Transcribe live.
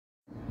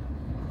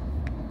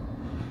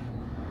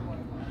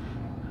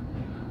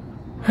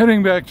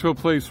Heading back to a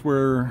place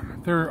where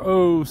there are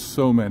oh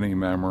so many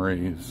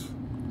memories.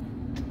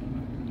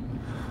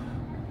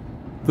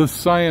 The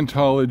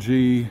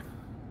Scientology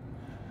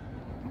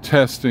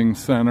Testing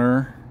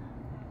Center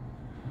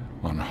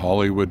on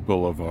Hollywood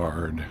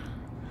Boulevard.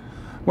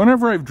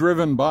 Whenever I've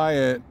driven by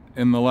it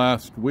in the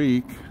last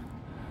week,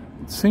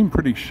 it seemed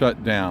pretty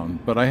shut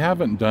down, but I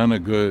haven't done a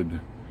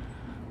good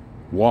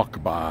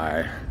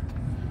walk-by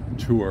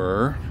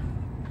tour.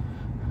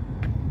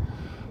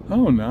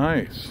 Oh,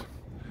 nice.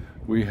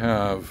 We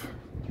have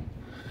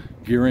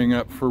gearing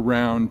up for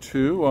round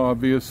 2,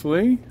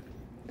 obviously.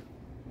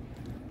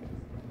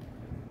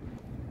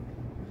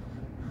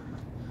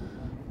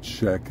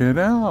 Check it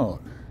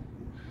out.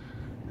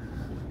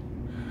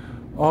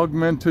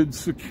 Augmented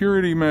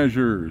security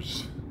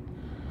measures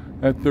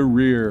at the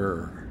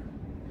rear.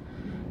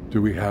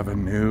 Do we have a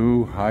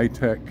new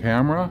high-tech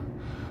camera?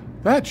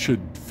 That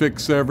should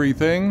fix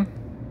everything.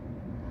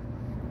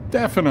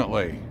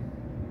 Definitely.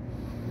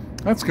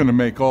 That's going to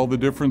make all the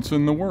difference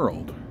in the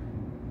world.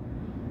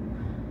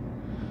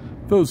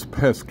 Those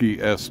pesky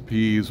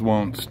SPs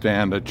won't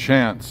stand a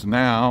chance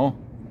now.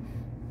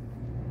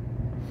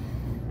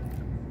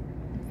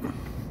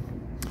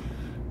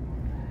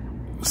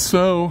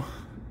 So,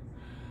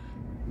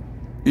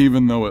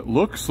 even though it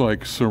looks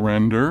like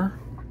surrender,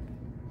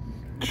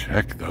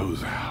 check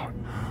those out.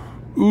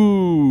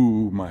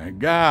 Ooh, my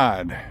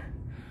God.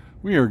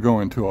 We are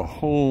going to a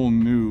whole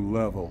new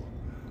level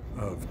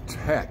of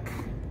tech.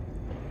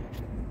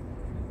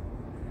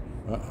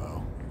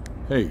 Uh-oh.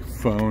 Hey,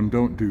 phone,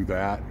 don't do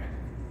that.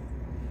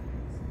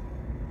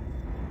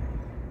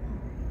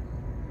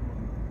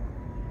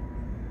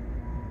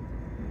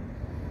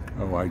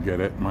 Oh, I get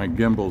it. My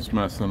gimbal's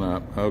messing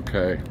up.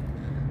 Okay.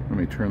 Let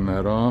me turn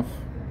that off.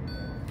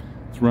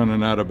 It's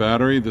running out of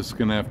battery. This is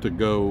going to have to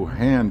go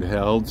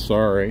handheld.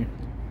 Sorry.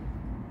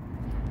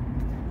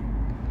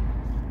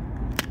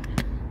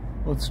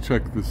 Let's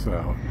check this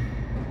out.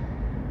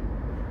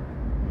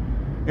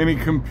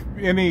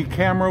 Any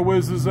camera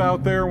whizzes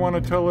out there want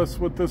to tell us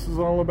what this is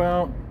all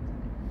about?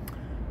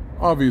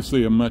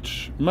 Obviously a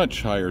much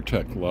higher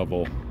tech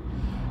level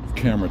of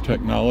camera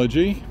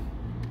technology.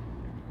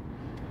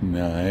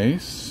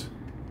 Nice.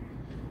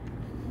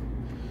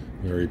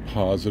 Very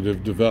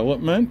positive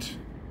development.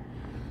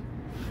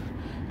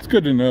 It's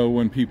good to know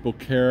when people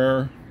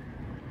care.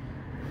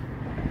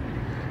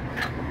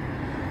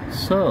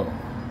 So,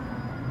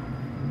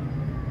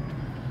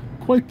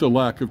 quite the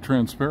lack of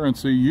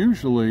transparency.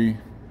 Usually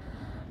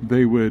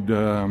they would,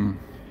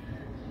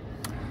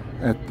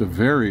 at the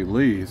very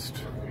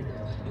least,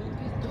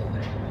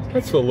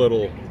 that's a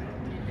little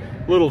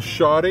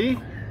shoddy.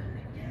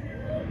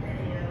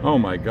 Oh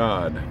my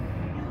God.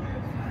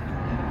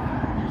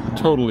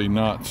 Totally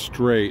not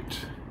straight.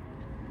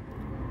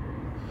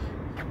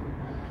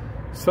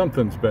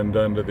 Something's been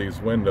done to these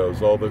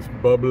windows, all this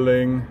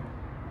bubbling.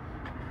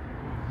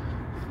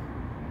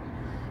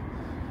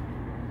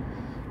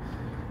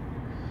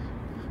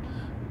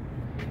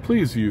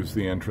 Please use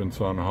the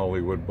entrance on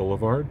Hollywood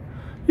Boulevard.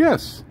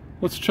 Yes,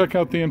 let's check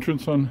out the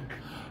entrance on...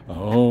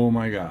 Oh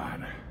my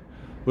God.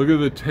 Look at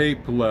the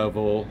tape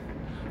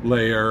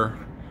layer.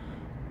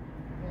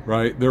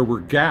 Right, there were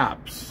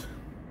gaps.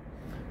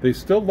 They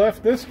still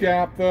left this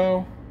gap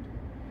though.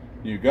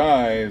 You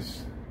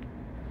guys.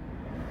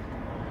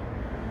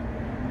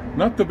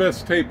 Not the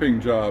best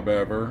taping job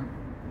ever.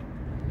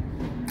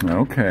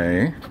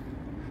 Okay.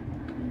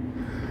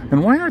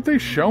 And why aren't they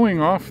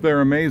showing off their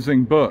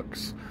amazing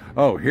books?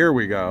 Oh, here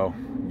we go.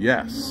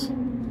 Yes.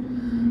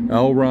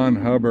 L. Ron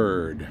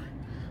Hubbard.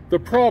 The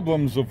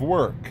Problems of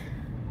Work.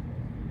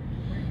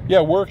 Yeah,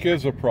 work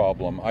is a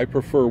problem. I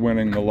prefer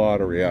winning the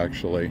lottery,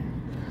 actually.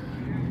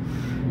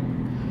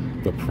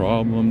 The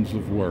Problems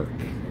of Work.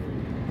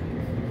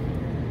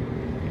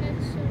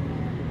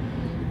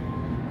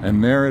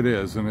 And there it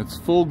is, in its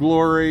full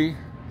glory.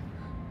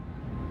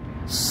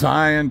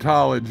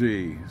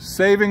 Scientology.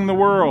 Saving the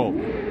world.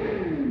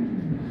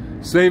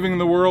 Saving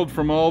the world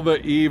from all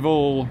the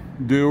evil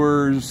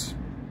doers.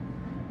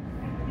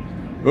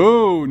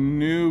 Oh,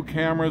 new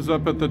cameras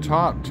up at the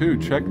top too.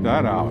 Check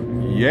that out.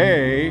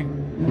 Yay.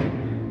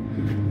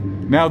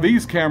 Now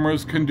these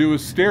cameras can do a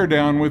stare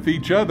down with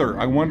each other.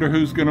 I wonder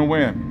who's going to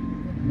win.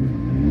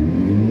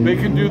 They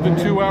can do the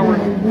 2-hour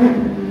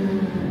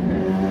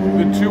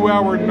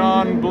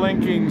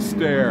non-blinking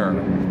stare.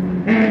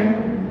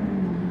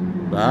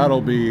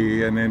 That'll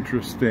be an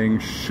interesting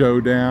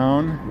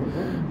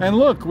showdown. And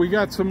look, we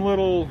got some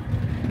little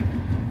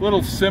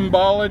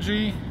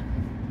symbology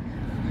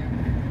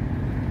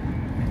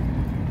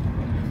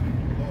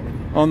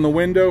on the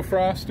window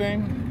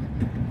frosting.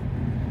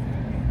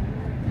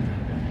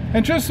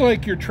 And just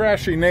like your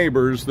trashy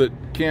neighbors that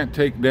can't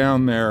take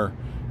down their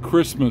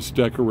Christmas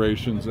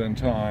decorations in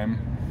time,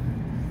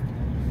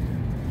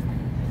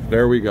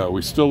 there we go.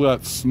 We still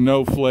got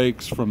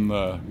snowflakes from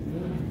the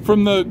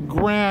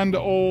grand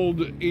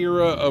old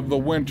era of the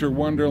Winter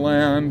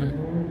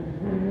Wonderland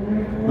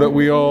that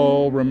we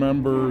all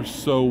remember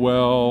so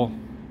well.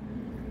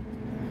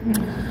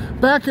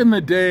 Back in the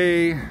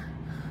day,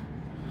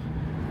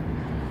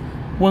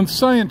 When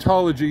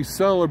Scientology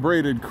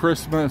celebrated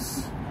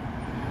Christmas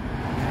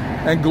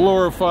and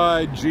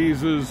glorified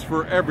Jesus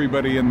for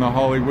everybody in the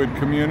Hollywood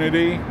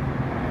community,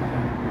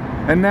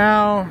 and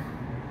now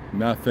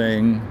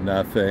nothing.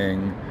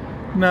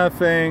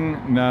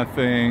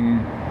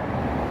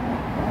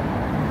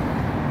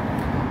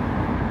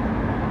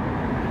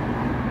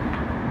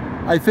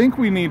 I think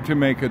we need to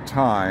make a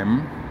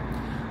time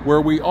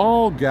where we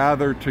all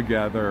gather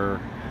together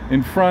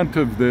in front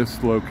of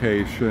this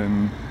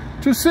location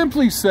to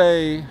simply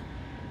say,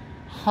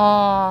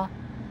 ha,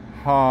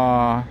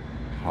 ha,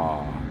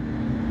 ha.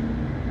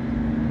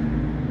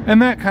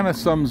 And that kind of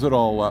sums it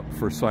all up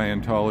for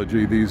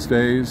Scientology these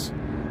days.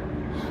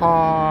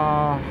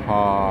 Ha,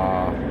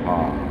 ha,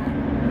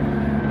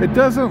 ha. It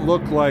doesn't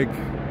look like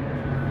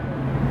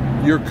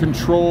your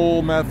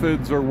control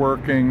methods are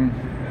working.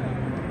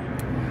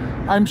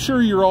 I'm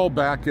sure you're all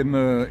back on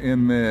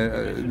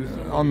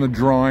the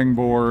drawing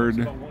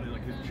board,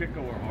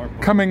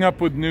 coming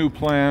up with new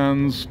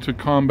plans to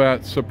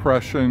combat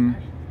suppression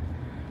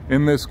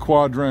in this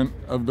quadrant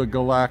of the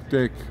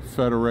Galactic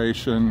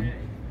Federation.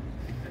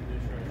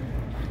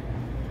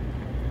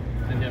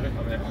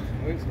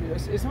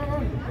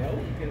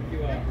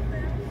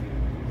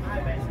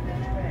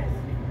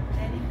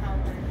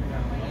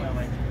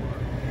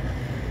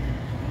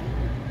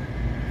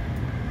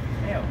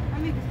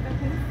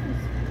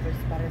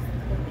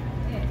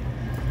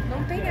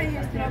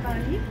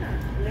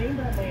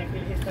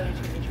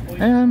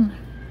 And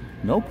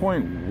no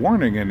point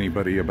warning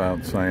anybody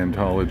about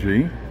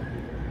Scientology,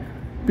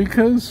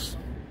 because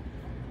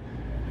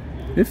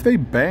if they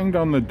banged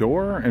on the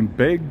door and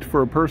begged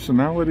for a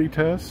personality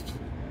test,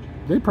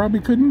 they probably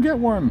couldn't get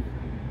one.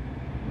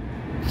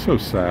 So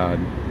sad.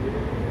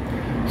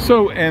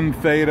 So N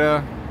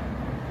Theta.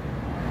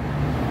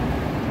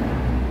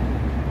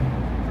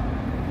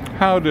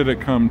 How did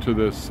it come to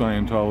this,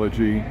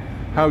 Scientology?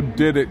 How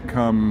did it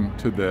come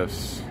to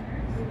this?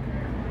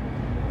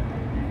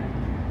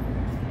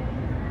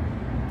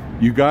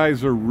 You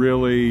guys are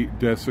really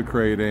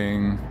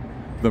desecrating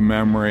the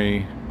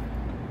memory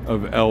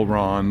of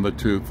Elron the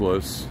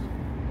Toothless.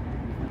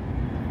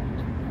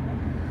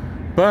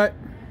 But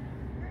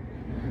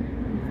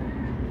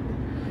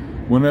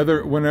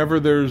whenever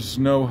there's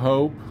no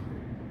hope,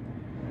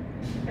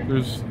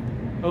 there's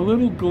a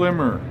little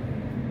glimmer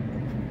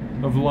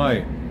of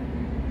light.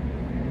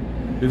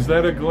 Is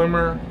that a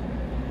glimmer?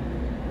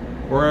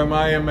 Or am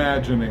I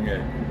imagining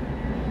it?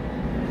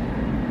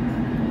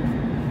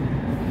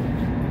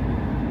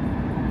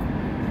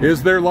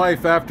 Is there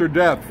life after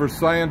death for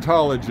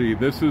Scientology?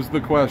 This is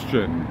the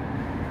question.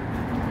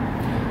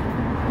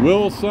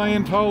 Will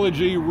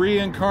Scientology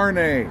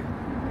reincarnate?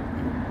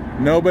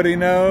 Nobody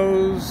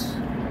knows.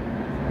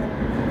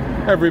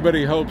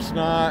 Everybody hopes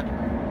not.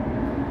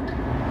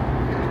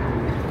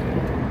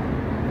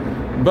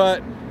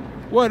 But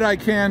what I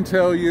can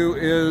tell you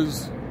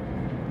is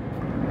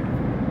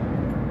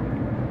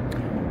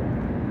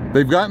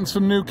they've gotten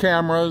some new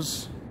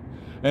cameras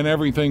and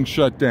everything's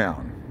shut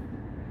down.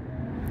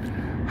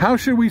 How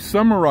should we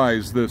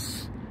summarize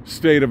this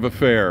state of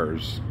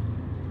affairs?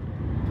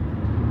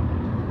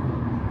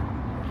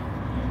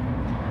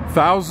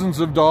 Thousands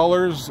of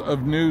dollars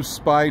of new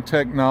spy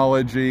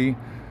technology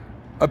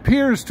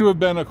appears to have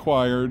been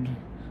acquired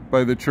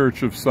by the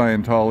Church of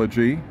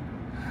Scientology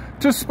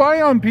to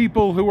spy on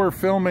people who are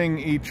filming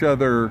each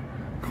other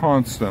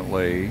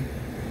constantly.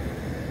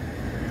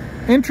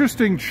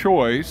 Interesting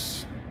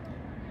choice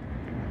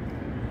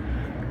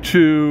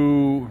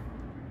to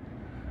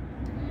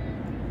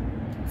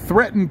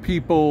threaten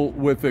people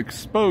with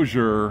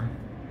exposure,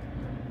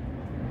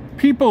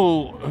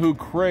 people who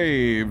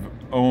crave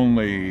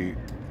only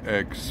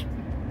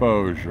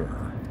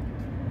exposure.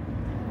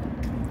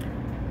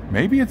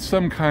 Maybe it's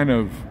some kind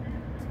of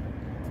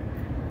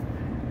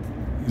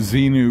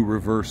Xenu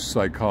reverse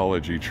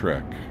psychology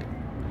trick.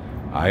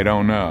 I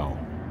don't know.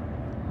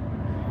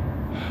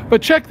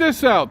 But check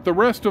this out. The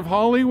rest of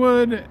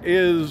Hollywood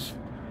is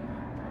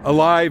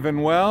alive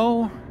and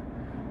well.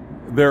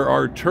 There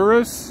are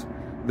tourists.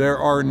 There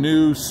are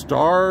new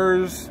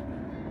stars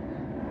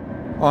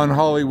on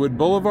Hollywood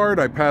Boulevard.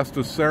 I passed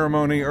a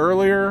ceremony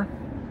earlier.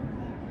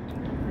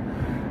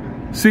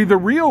 See, the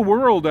real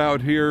world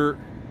out here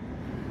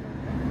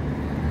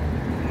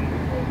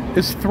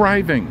is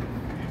thriving.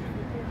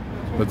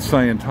 But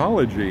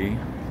Scientology,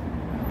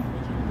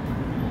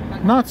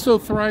 not so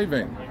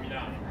thriving.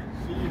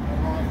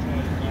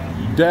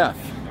 Death.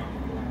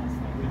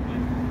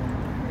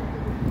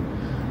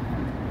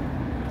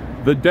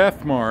 The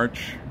death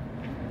march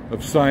of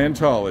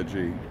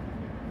Scientology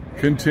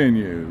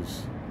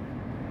continues.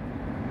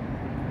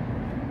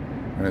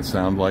 And it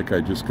sounded like I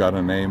just got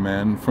an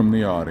amen from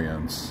the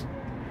audience.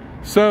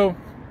 So,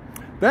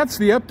 that's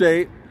the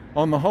update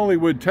on the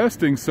Hollywood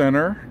Testing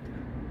Center.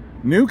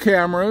 New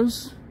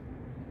cameras,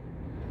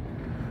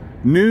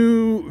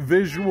 new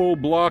visual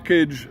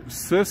blockage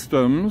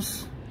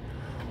systems,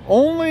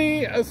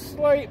 only a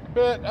slight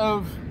bit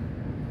of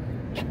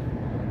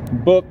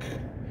book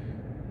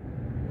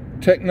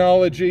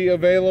technology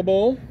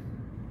available.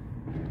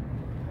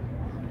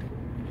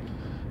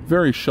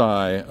 very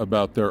shy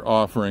about their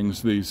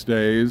offerings these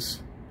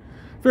days,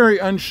 very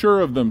unsure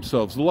of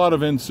themselves, a lot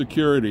of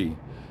insecurity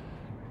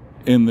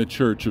in the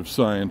Church of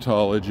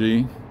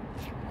Scientology.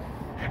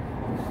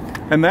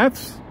 And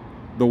that's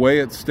the way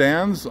it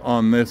stands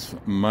on this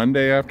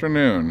Monday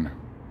afternoon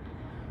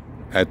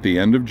at the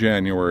end of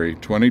January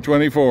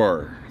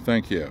 2024.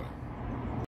 Thank you.